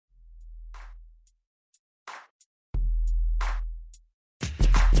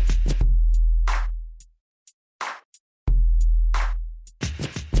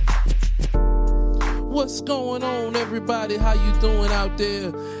What's going on, everybody? How you doing out there?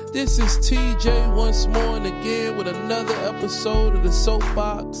 This is TJ once more and again with another episode of the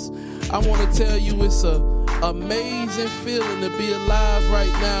Soapbox. I want to tell you it's a amazing feeling to be alive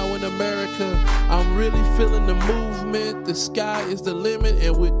right now in America. I'm really feeling the movement. The sky is the limit,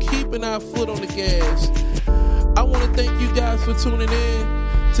 and we're keeping our foot on the gas. I want to thank you guys for tuning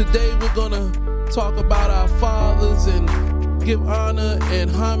in. Today we're going to talk about our fathers and give honor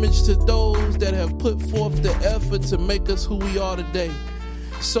and homage to those that have put forth the effort to make us who we are today.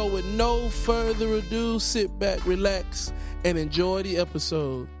 So with no further ado, sit back, relax, and enjoy the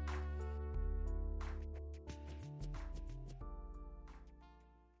episode.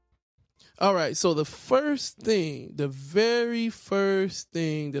 All right, so the very first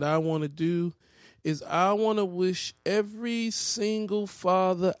thing that I want to do is I want to wish every single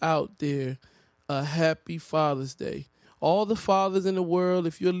father out there a happy Father's Day. All the fathers in the world,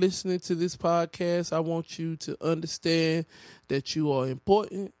 if you're listening to this podcast, I want you to understand that you are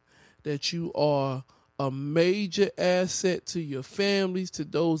important, that you are a major asset to your families, to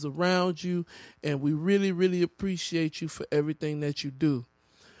those around you, and we really, really appreciate you for everything that you do.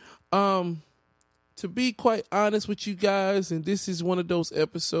 To be quite honest with you guys, and this is one of those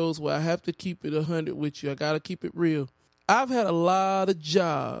episodes where I have to keep it 100 with you. I got to keep it real. I've had a lot of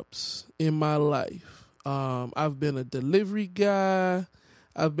jobs in my life. I've been a delivery guy.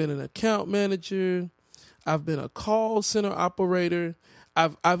 I've been an account manager. I've been a call center operator.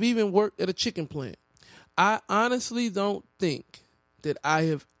 I've even worked at a chicken plant. I honestly don't think that I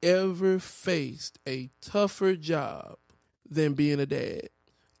have ever faced a tougher job than being a dad.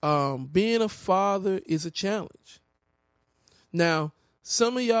 Being a father is a challenge. Now,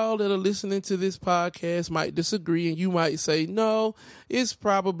 some of y'all that are listening to this podcast might disagree, and you might say, no, it's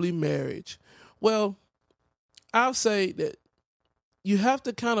probably marriage. Well, I'll say that you have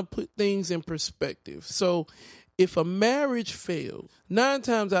to kind of put things in perspective. So if a marriage fails, 9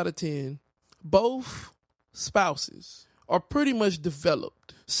 times out of 10, both spouses are pretty much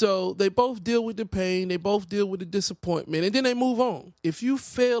developed. So they both deal with the pain, they both deal with the disappointment, and then they move on. If you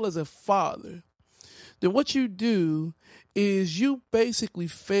fail as a father, then what you do is you basically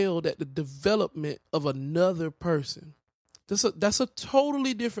failed at the development of another person. That's a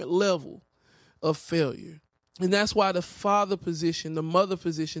totally different level of failure. And that's why the father position, the mother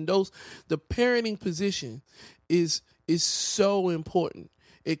position, the parenting position is so important,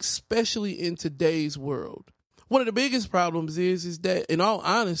 especially in today's world. One of the biggest problems is that, in all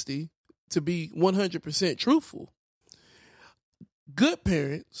honesty, to be 100% truthful, good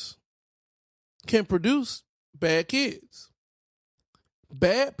parents can produce bad kids.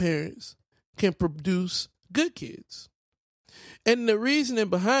 Bad parents can produce good kids. And the reasoning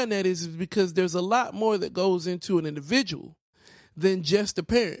behind that is because there's a lot more that goes into an individual than just the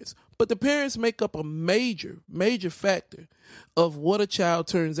parents. But the parents make up a major, major factor of what a child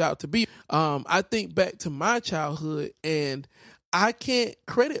turns out to be. I think back to my childhood, and I can't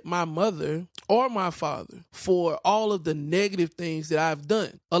credit my mother or my father for all of the negative things that I've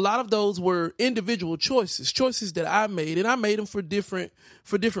done. A lot of those were individual choices that I made, and I made them for different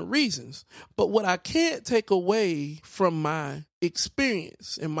reasons. But what I can't take away from my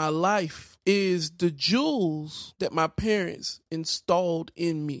experience in my life is the jewels that my parents installed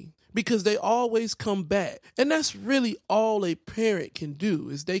in me, because they always come back. And that's really all a parent can do,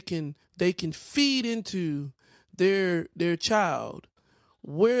 is they can feed into their child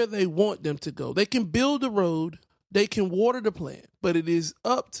where they want them to go. They can build a road, they can water the plant, but it is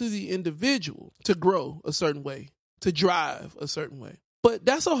up to the individual to grow a certain way, to drive a certain way. But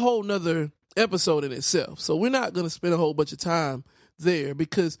that's a whole nother episode in itself. So we're not going to spend a whole bunch of time there,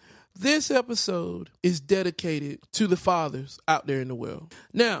 because this episode is dedicated to the fathers out there in the world.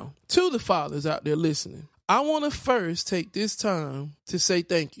 Now, to the fathers out there listening, I want to first take this time to say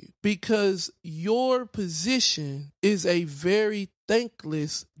thank you, because your position is a very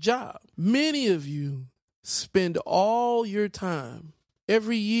thankless job. Many of you spend all your time,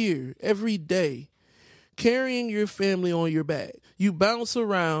 every year, every day, carrying your family on your back. You bounce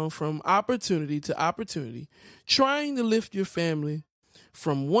around from opportunity to opportunity, trying to lift your family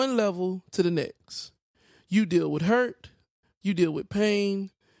from one level to the next. You deal with hurt, you deal with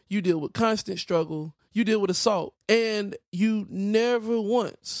pain, you deal with constant struggle, you deal with assault, and you never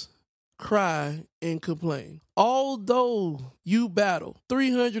once cry and complain. Although you battle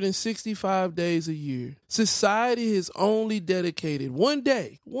 365 days a year, society has only dedicated one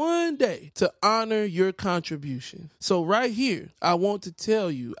day to honor your contribution. So right here, I want to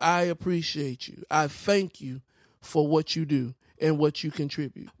tell you, I appreciate you. I thank you for what you do and what you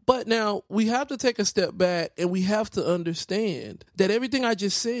contribute. But now we have to take a step back, and we have to understand that everything I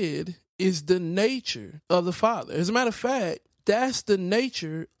just said is the nature of the father. As a matter of fact, that's the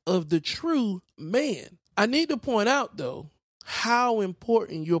nature of the true man. I need to point out, though, how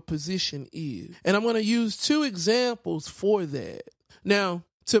important your position is. And I'm going to use two examples for that. Now,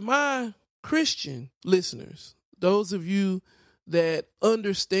 to my Christian listeners, those of you that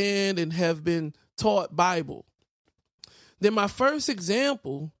understand and have been taught Bible, then my first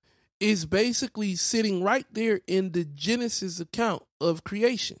example is basically sitting right there in the Genesis account of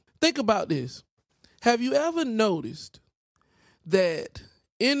creation. Think about this. Have you ever noticed that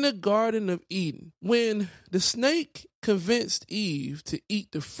in the Garden of Eden, when the snake convinced Eve to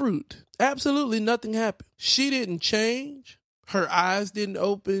eat the fruit, absolutely nothing happened. She didn't change. Her eyes didn't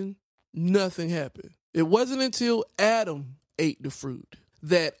open. Nothing happened. It wasn't until Adam ate the fruit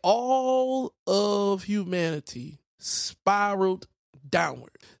that all of humanity spiraled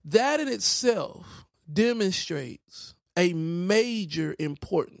downward. That in itself demonstrates a major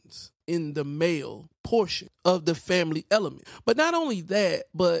importance in the male portion of the family element. But not only that,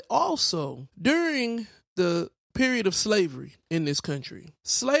 but also during the period of slavery in this country,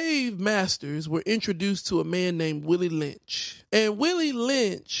 slave masters were introduced to a man named Willie Lynch. And Willie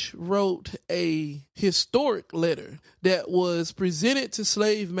Lynch wrote a historic letter that was presented to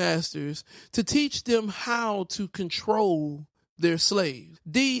slave masters to teach them how to control their slaves.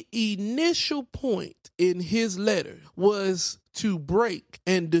 The initial point in his letter was to break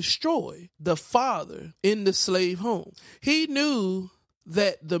and destroy the father in the slave home. He knew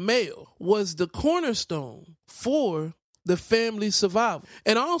that the male was the cornerstone for the family's survival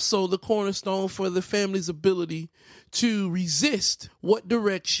and also the cornerstone for the family's ability to resist what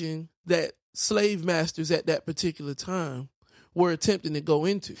direction that slave masters at that particular time were attempting to go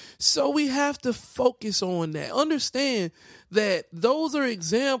into. So we have to focus on that. Understand that those are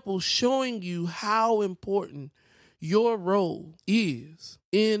examples showing you how important your role is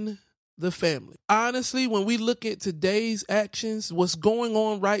in the family. Honestly, when we look at today's actions, what's going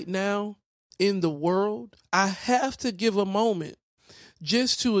on right now in the world, I have to give a moment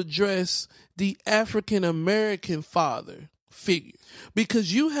just to address the African American father figure,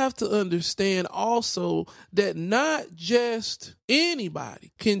 because you have to understand also that not just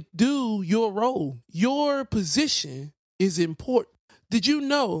anybody can do your role. Your position is important. Did you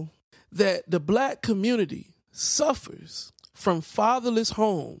know that the Black community suffers from fatherless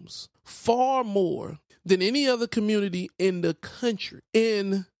homes far more than any other community in the country?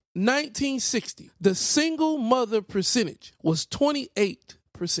 In 1960, the single mother percentage was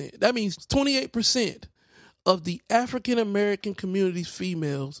 28%. That means 28% of the African American community's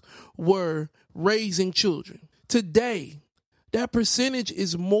females were raising children. Today, that percentage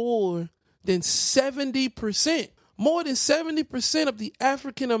is more than 70%. More than 70% of the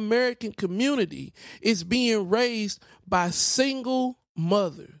African American community is being raised by single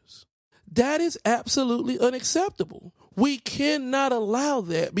mothers. That is absolutely unacceptable. We cannot allow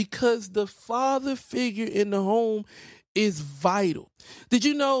that because the father figure in the home is vital. Did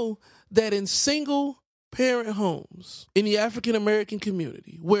you know that in single parent homes in the African American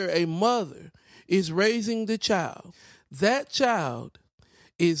community where a mother is raising the child, that child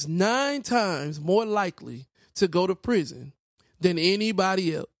is 9 times more likely to go to prison than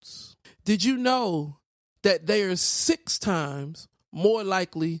anybody else? Did you know that they are 6 times more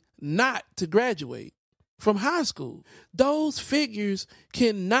likely not to graduate from high school? Those figures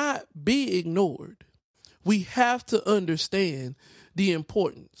cannot be ignored. We have to understand the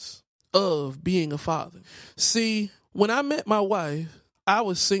importance of being a father. See, when I met my wife, I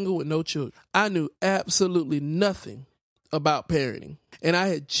was single with no children. I knew absolutely nothing about parenting, and I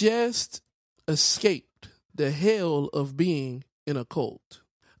had just escaped the hell of being in a cult.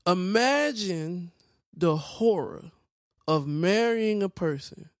 Imagine the horror of marrying a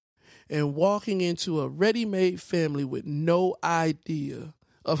person and walking into a ready-made family with no idea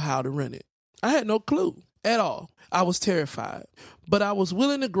of how to run it. I had no clue at all. I was terrified, but I was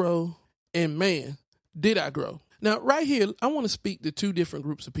willing to grow, and man, did I grow. Now, right here, I want to speak to 2 different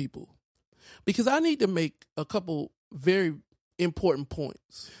groups of people because I need to make a couple very important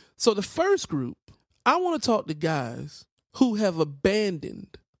points. So the first group, I want to talk to guys who have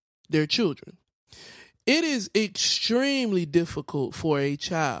abandoned their children. It is extremely difficult for a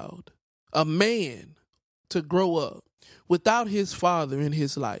child, a man, to grow up without his father in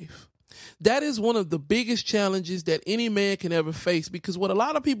his life. That is one of the biggest challenges that any man can ever face, because what a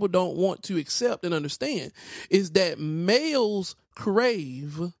lot of people don't want to accept and understand is that males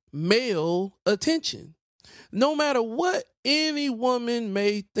crave male attention. No matter what any woman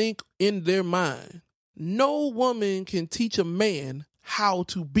may think in their mind, no woman can teach a man how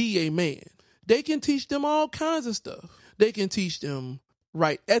to be a man. They can teach them all kinds of stuff. They can teach them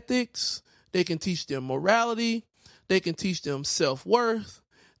right ethics. They can teach them morality. They can teach them self-worth.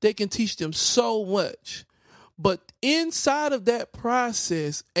 They can teach them so much. But inside of that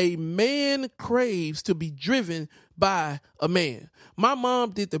process, a man craves to be driven by a man. My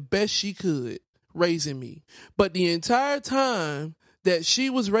mom did the best she could raising me. But the entire time that she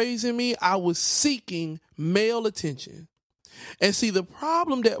was raising me, I was seeking male attention. And see, the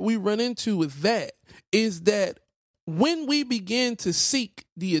problem that we run into with that is that when we begin to seek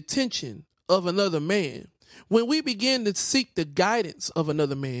the attention of another man, when we begin to seek the guidance of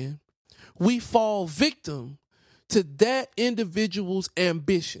another man, we fall victim to that individual's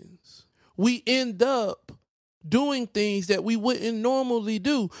ambitions. We end up doing things that we wouldn't normally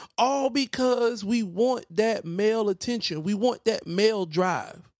do, all because we want that male attention. We want that male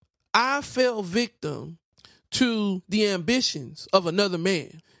drive. I fell victim to the ambitions of another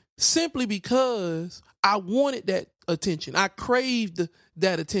man simply because I wanted that attention. I craved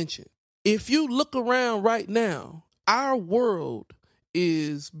that attention. If you look around right now, our world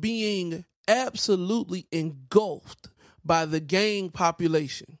is being absolutely engulfed by the gang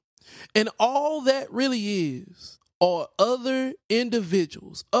population. And all that really is are other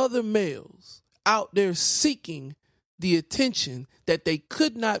individuals, other males out there seeking the attention that they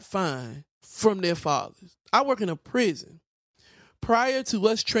could not find from their fathers. I work in a prison. Prior to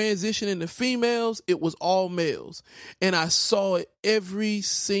us transitioning to females, it was all males. And I saw it every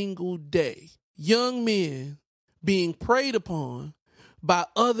single day. Young men being preyed upon by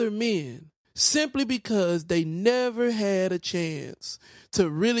other men simply because they never had a chance to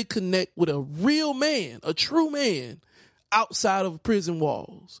really connect with a real man, a true man, outside of prison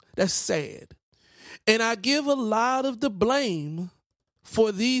walls. That's sad. And I give a lot of the blame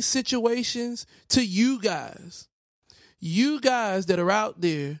for these situations to you guys. You guys that are out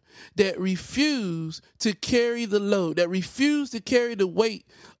there that refuse to carry the load, that refuse to carry the weight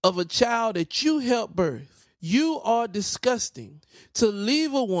of a child that you helped birth. You are disgusting to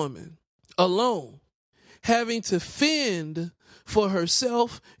leave a woman alone, having to fend for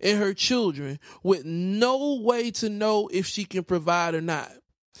herself and her children with no way to know if she can provide or not.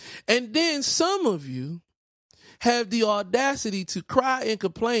 And then some of you have the audacity to cry and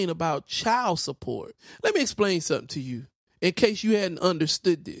complain about child support. Let me explain something to you in case you hadn't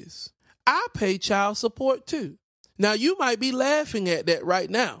understood this. I pay child support too. Now, you might be laughing at that right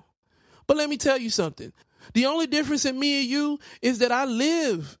now, but let me tell you something. The only difference in me and you is that I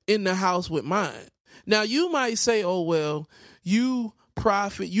live in the house with mine. Now, you might say, oh, well, you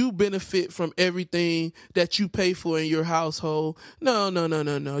profit, you benefit from everything that you pay for in your household. No.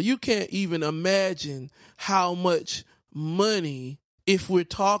 You can't even imagine how much money, if we're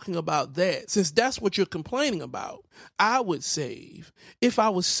talking about that, since that's what you're complaining about, I would save if I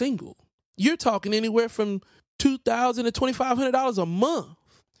was single. You're talking anywhere from $2,000 to $2,500 a month.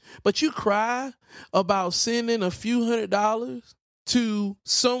 But you cry about sending a few $100s to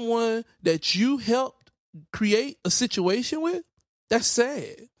someone that you helped create a situation with? That's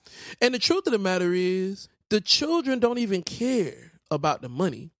sad. And the truth of the matter is, the children don't even care about the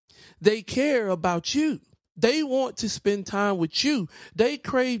money. They care about you. They want to spend time with you. They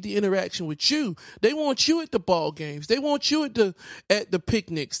crave the interaction with you. They want you at the ball games. They want you at the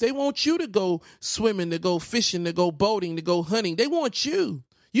picnics. They want you to go swimming, to go fishing, to go boating, to go hunting. They want you.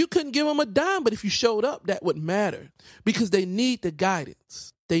 You couldn't give them a dime, but if you showed up, that would matter because they need the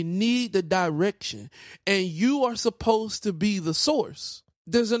guidance. They need the direction, and you are supposed to be the source.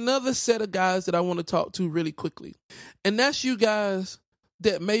 There's another set of guys that I want to talk to really quickly, and that's you guys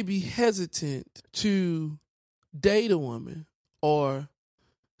that may be hesitant to date a woman or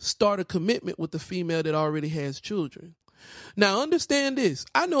start a commitment with a female that already has children. Now, understand this.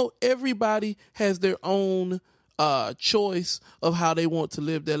 I know everybody has their own choice of how they want to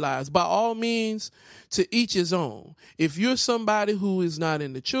live their lives. By all means, to each his own. If you're somebody who is not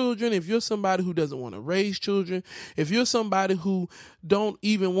into children, if you're somebody who doesn't want to raise children, if you're somebody who don't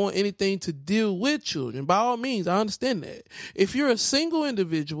even want anything to deal with children, by all means, I understand that. If you're a single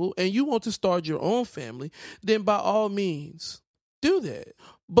individual and you want to start your own family, then by all means, do that.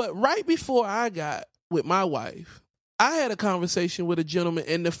 But right before I got with my wife, I had a conversation with a gentleman,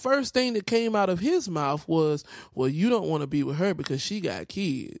 and the first thing that came out of his mouth was, well, you don't want to be with her because she got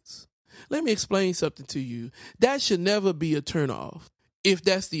kids. Let me explain something to you. That should never be a turnoff if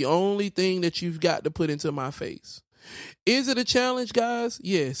that's the only thing that you've got to put into my face. Is it a challenge, guys?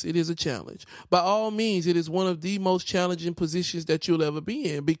 Yes, it is a challenge. By all means, it is one of the most challenging positions that you'll ever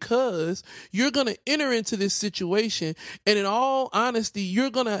be in because you're going to enter into this situation, and in all honesty,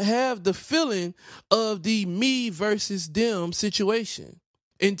 you're going to have the feeling of the me versus them situation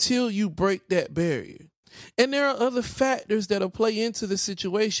until you break that barrier. And there are other factors that'll play into the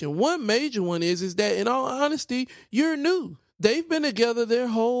situation. One major one is that, in all honesty, you're new. They've been together their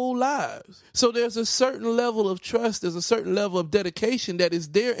whole lives. So there's a certain level of trust, there's a certain level of dedication that is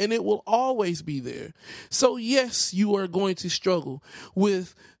there, and it will always be there. So yes, you are going to struggle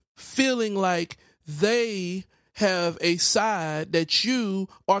with feeling like they have a side that you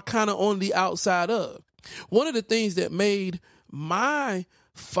are kind of on the outside of. One of the things that made my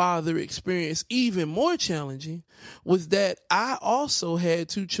father experience even more challenging was that I also had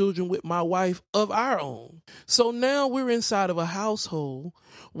 2 children with my wife of our own. So now we're inside of a household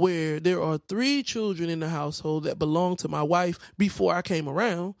where there are 3 children in the household that belong to my wife before I came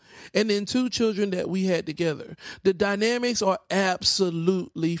around, and then 2 children that we had together. The dynamics are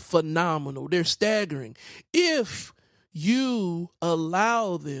absolutely phenomenal. They're staggering if you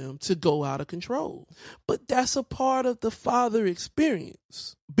allow them to go out of control. But that's a part of the father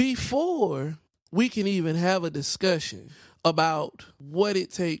experience. Before we can even have a discussion about what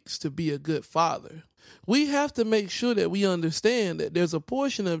it takes to be a good father, we have to make sure that we understand that there's a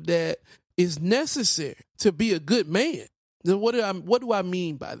portion of that is necessary to be a good man. Then what do I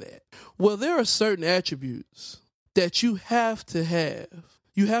mean by that? Well, there are certain attributes that you have to have.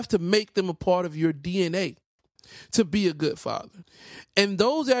 You have to make them a part of your DNA to be a good father. And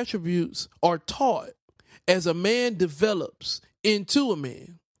those attributes are taught as a man develops into a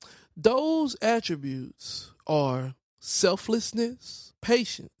man. Those attributes are selflessness,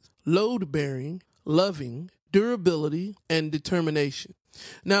 patience, load-bearing, loving, durability, and determination.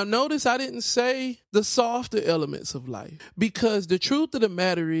 Now, notice I didn't say the softer elements of life, because the truth of the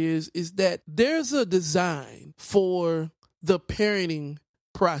matter is that there's a design for the parenting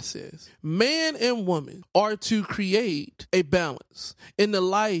process. Man and woman are to create a balance in the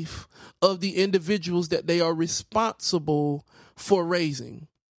life of the individuals that they are responsible for raising.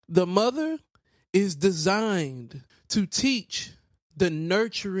 The mother is designed to teach the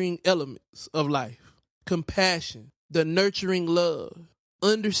nurturing elements of life: compassion, the nurturing love,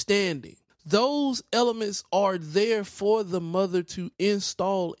 understanding. Those elements are there for the mother to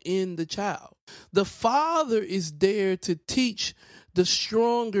install in the child. The father is there to teach the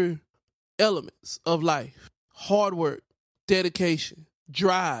stronger elements of life: hard work, dedication,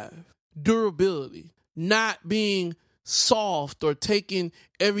 drive, durability, not being soft or taking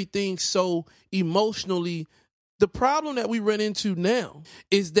everything so emotionally. The problem that we run into now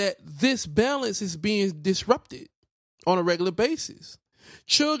is that this balance is being disrupted on a regular basis.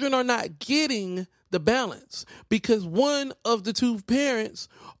 Children are not getting the balance because one of the 2 parents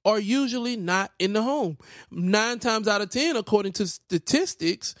are usually not in the home. 9 times out of 10, according to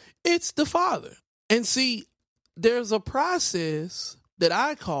statistics, it's the father. And see, there's a process that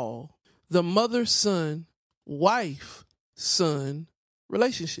I call the mother-son, wife-son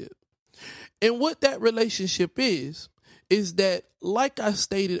relationship. And what that relationship is that, like I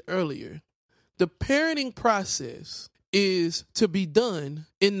stated earlier, the parenting process is to be done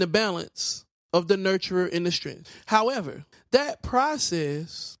in the balance of the nurturer and the strength. However, that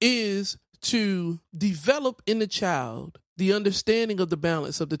process is to develop in the child the understanding of the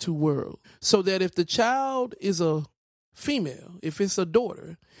balance of the 2 worlds, so that if the child is a female, if it's a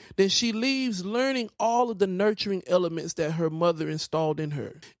daughter, then she leaves learning all of the nurturing elements that her mother installed in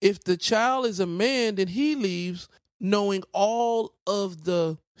her. If the child is a man, then he leaves knowing all of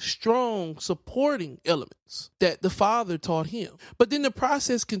the strong supporting elements that the father taught him. But then the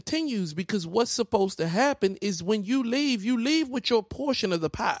process continues, because what's supposed to happen is when you leave with your portion of the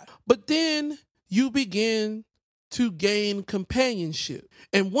pie. But then you begin to gain companionship.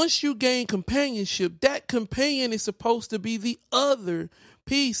 And once you gain companionship, that companion is supposed to be the other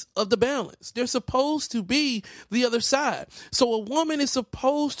piece of the balance. They're supposed to be the other side. So a woman is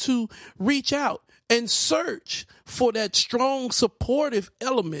supposed to reach out and search for that strong supportive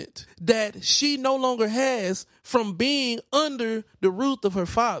element that she no longer has from being under the roof of her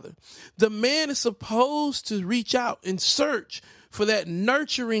father. The man is supposed to reach out and search for that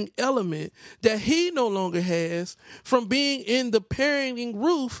nurturing element that he no longer has from being in the parenting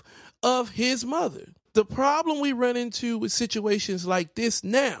roof of his mother. The problem we run into with situations like this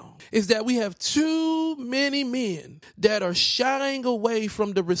now is that we have too many men that are shying away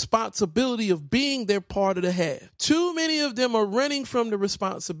from the responsibility of being their part of the half. Too many of them are running from the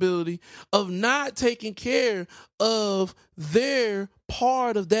responsibility of not taking care of their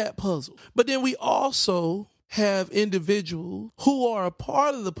part of that puzzle. But then we also have individuals who are a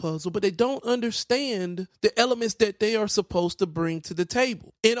part of the puzzle, but they don't understand the elements that they are supposed to bring to the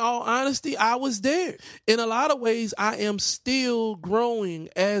table. In all honesty, I was there. In a lot of ways, I am still growing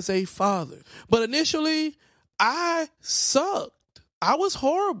as a father. But initially, I sucked. I was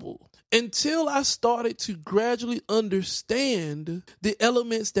horrible. until I started to gradually understand the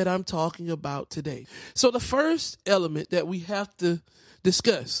elements that I'm talking about today. So the first element that we have to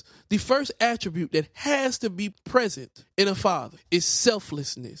discuss, the first attribute that has to be present in a father is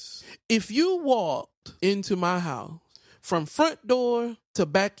selflessness. If you walked into my house from front door to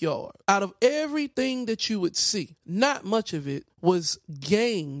backyard, out of everything that you would see, not much of it was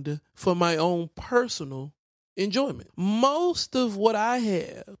gained for my own personal enjoyment. Most of what I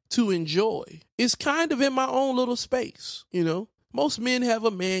have to enjoy is kind of in my own little space. Most men have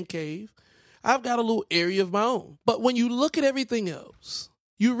a man cave. I've got a little area of my own. But when you look at everything else,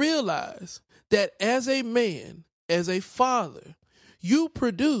 you realize that as a man, as a father, you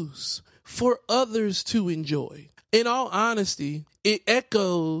produce for others to enjoy. In all honesty, it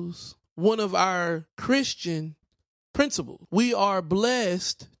echoes one of our Christian principles. We are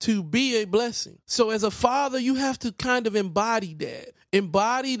blessed to be a blessing. So as a father, you have to kind of embody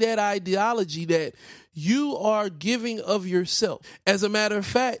that ideology that you are giving of yourself. As a matter of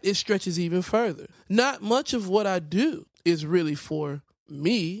fact, it stretches even further. Not much of what I do is really for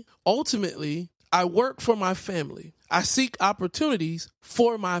me. Ultimately, I work for my family. I seek opportunities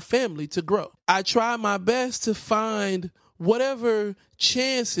for my family to grow. I try my best to find whatever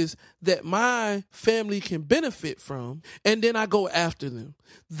chances that my family can benefit from, and then I go after them.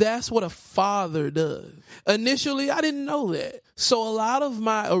 That's what a father does. Initially, I didn't know that. So a lot of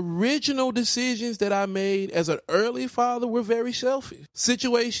my original decisions that I made as an early father were very selfish.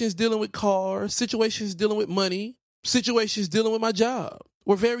 Situations dealing with cars, situations dealing with money, situations dealing with my job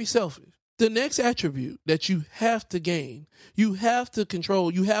were very selfish. The next attribute that you have to gain, you have to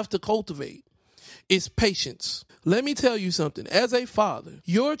control, you have to cultivate is patience. Let me tell you something. As a father,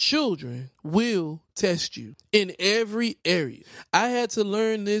 your children will test you in every area. I had to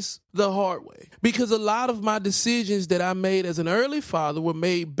learn this the hard way because a lot of my decisions that I made as an early father were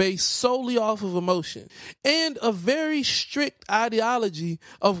made based solely off of emotion and a very strict ideology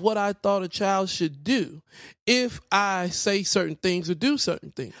of what I thought a child should do if I say certain things or do certain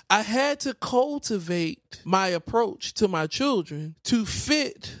things. I had to cultivate my approach to my children to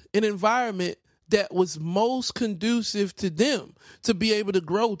fit an environment that was most conducive to them to be able to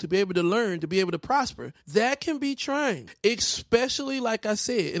grow, to be able to learn, to be able to prosper. That can be trying, especially, like I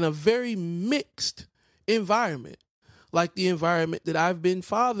said, in a very mixed environment, like the environment that I've been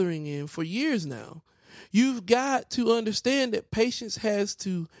fathering in for years now. You've got to understand that patience has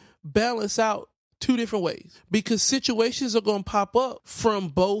to balance out two different ways because situations are going to pop up from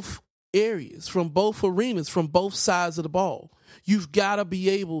both areas, from both arenas, from both sides of the ball. You've got to be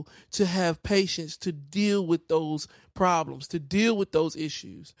able to have patience to deal with those problems, to deal with those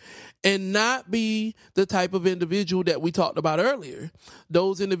issues, and not be the type of individual that we talked about earlier,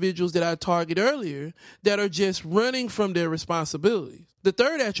 those individuals that I target earlier that are just running from their responsibilities. The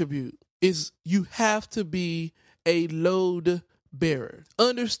third attribute is you have to be a load bearer.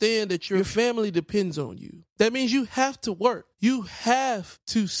 Understand that your family depends on you. That means you have to work. You have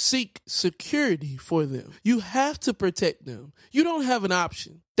to seek security for them. You have to protect them. You don't have an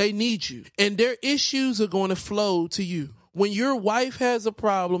option. They need you. And their issues are going to flow to you. When your wife has a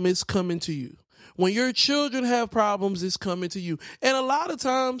problem, it's coming to you. When your children have problems, it's coming to you. And a lot of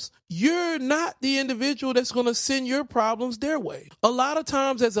times, you're not the individual that's going to send your problems their way. A lot of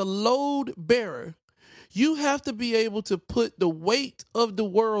times, as a load bearer, you have to be able to put the weight of the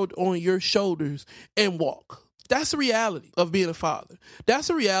world on your shoulders and walk. That's the reality of being a father. That's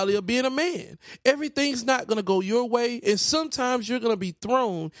the reality of being a man. Everything's not going to go your way. And sometimes you're going to be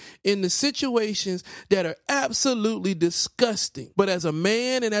thrown into situations that are absolutely disgusting. But as a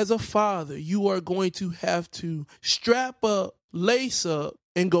man and as a father, you are going to have to strap up, lace up,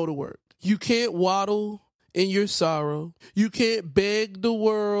 and go to work. You can't waddle in your sorrow. You can't beg the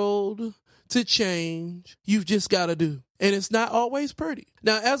world to change. You've just got to do. And it's not always pretty.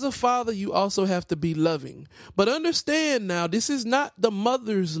 Now, as a father, you also have to be loving. But understand now, this is not the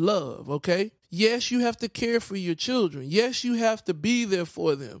mother's love, okay? Yes, you have to care for your children. Yes, you have to be there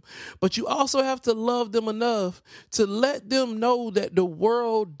for them. But you also have to love them enough to let them know that the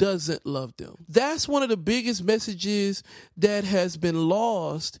world doesn't love them. That's one of the biggest messages that has been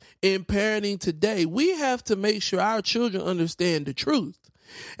lost in parenting today. We have to make sure our children understand the truth.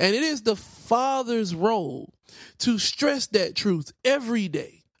 And it is the father's role to stress that truth every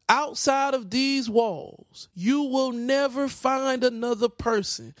day. Outside of these walls, you will never find another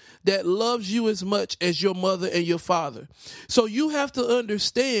person that loves you as much as your mother and your father. So you have to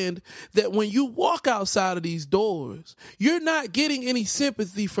understand that when you walk outside of these doors, you're not getting any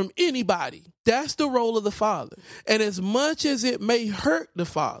sympathy from anybody. That's the role of the father. And as much as it may hurt the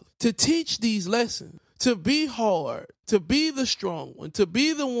father to teach these lessons, to be hard, to be the strong one, to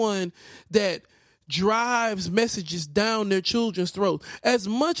be the one that drives messages down their children's throat. As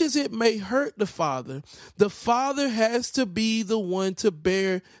much as it may hurt the father has to be the one to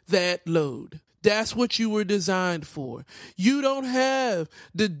bear that load. That's what you were designed for. You don't have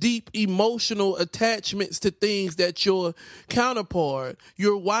the deep emotional attachments to things that your counterpart,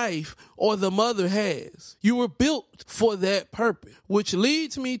 your wife, or the mother has. You were built for that purpose, which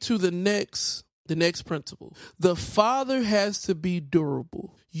leads me to the next principle. The father has to be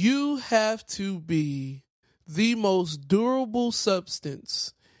durable. You have to be the most durable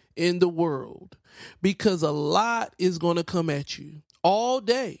substance in the world, because a lot is going to come at you all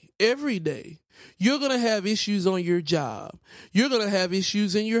day, every day. You're going to have issues on your job. You're going to have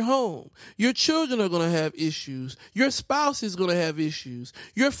issues in your home. Your children are going to have issues. Your spouse is going to have issues.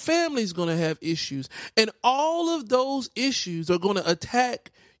 Your family is going to have issues. And all of those issues are going to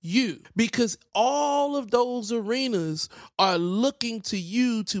attack you, because all of those arenas are looking to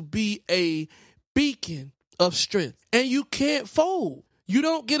you to be a beacon of strength. And you can't fold. You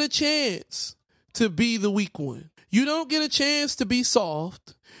don't get a chance to be the weak one. You don't get a chance to be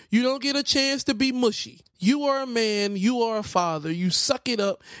soft. You don't get a chance to be mushy. You are a man. You are a father. You suck it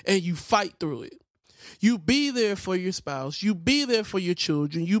up and you fight through it. You be there for your spouse. You be there for your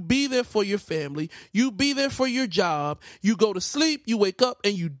children. You be there for your family. You be there for your job. You go to sleep, you wake up,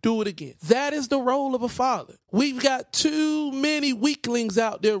 and you do it again. That is the role of a father. We've got too many weaklings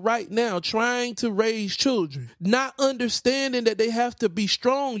out there right now trying to raise children, not understanding that they have to be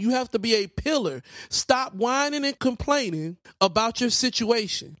strong. You have to be a pillar. Stop whining and complaining about your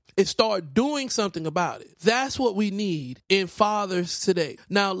situation and start doing something about it. That's what we need in fathers today.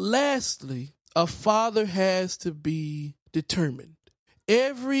 Now, lastly, a father has to be determined.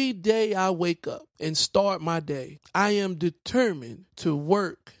 Every day I wake up and start my day, I am determined to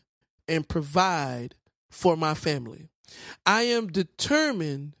work and provide for my family. I am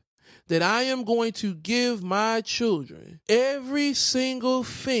determined that I am going to give my children every single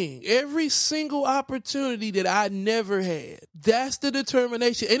thing, every single opportunity that I never had. That's the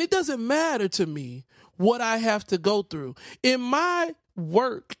determination. And it doesn't matter to me what I have to go through. In my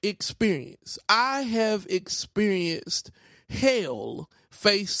work experience, I have experienced hell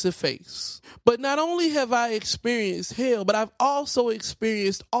face to face. But not only have I experienced hell, but I've also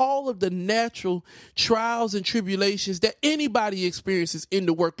experienced all of the natural trials and tribulations that anybody experiences in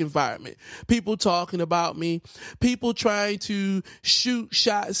the work environment. People talking about me, people trying to shoot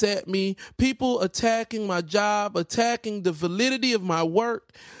shots at me, people attacking my job, attacking the validity of my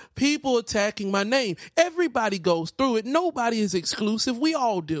work, people attacking my name. Everybody goes through it. Nobody is exclusive. We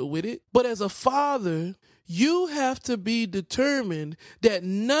all deal with it. But as a father, you have to be determined that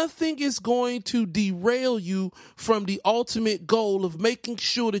nothing is going to derail you from the ultimate goal of making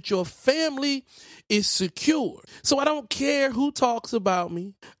sure that your family is secure. So I don't care who talks about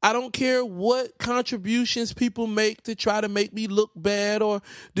me. I don't care what contributions people make to try to make me look bad or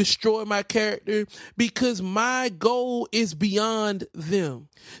destroy my character, because my goal is beyond them.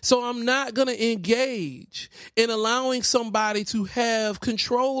 So I'm not going to engage in allowing somebody to have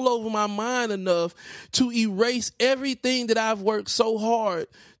control over my mind enough to erase everything that I've worked so hard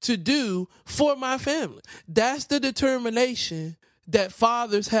to do for my family. That's the determination that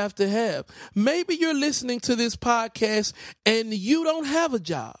fathers have to have. Maybe you're listening to this podcast and you don't have a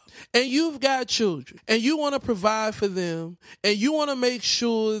job and you've got children and you want to provide for them and you want to make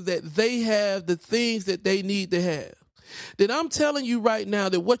sure that they have the things that they need to have. Then I'm telling you right now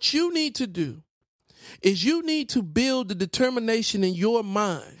that what you need to do is you need to build the determination in your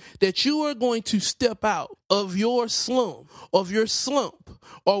mind that you are going to step out of your slump,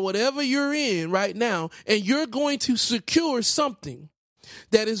 or whatever you're in right now, and you're going to secure something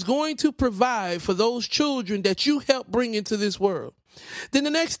that is going to provide for those children that you help bring into this world. Then the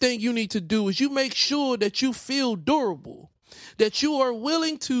next thing you need to do is you make sure that you feel durable, that you are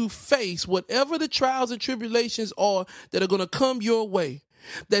willing to face whatever the trials and tribulations are that are going to come your way.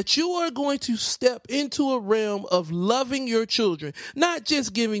 That you are going to step into a realm of loving your children, not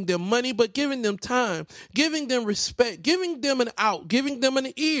just giving them money, but giving them time, giving them respect, giving them an out, giving them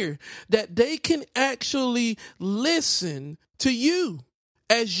an ear, that they can actually listen to you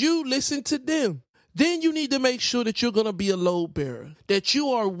as you listen to them. Then you need to make sure that you're going to be a load bearer, that you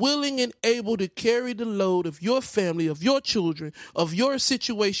are willing and able to carry the load of your family, of your children, of your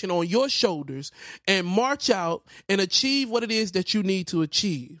situation on your shoulders and march out and achieve what it is that you need to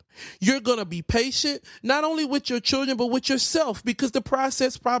achieve. You're going to be patient, not only with your children, but with yourself, because the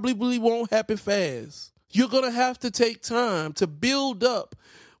process probably won't happen fast. You're going to have to take time to build up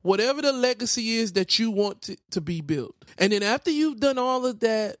whatever the legacy is that you want to be built. And then after you've done all of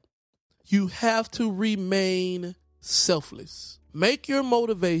that, You have to remain selfless. Make your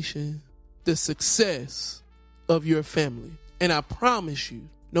motivation the success of your family. And I promise you,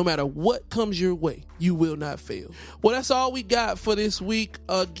 no matter what comes your way, you will not fail. Well, that's all we got for this week.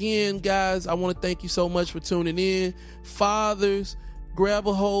 Again, guys, I want to thank you so much for tuning in. Fathers, grab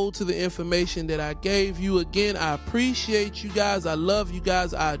a hold to the information that I gave you. Again, I appreciate you guys. I love you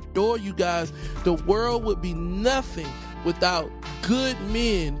guys. I adore you guys. The world would be nothing without good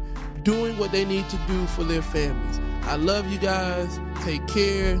men doing what they need to do for their families. I love you guys. Take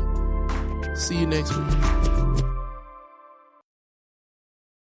care. See you next week.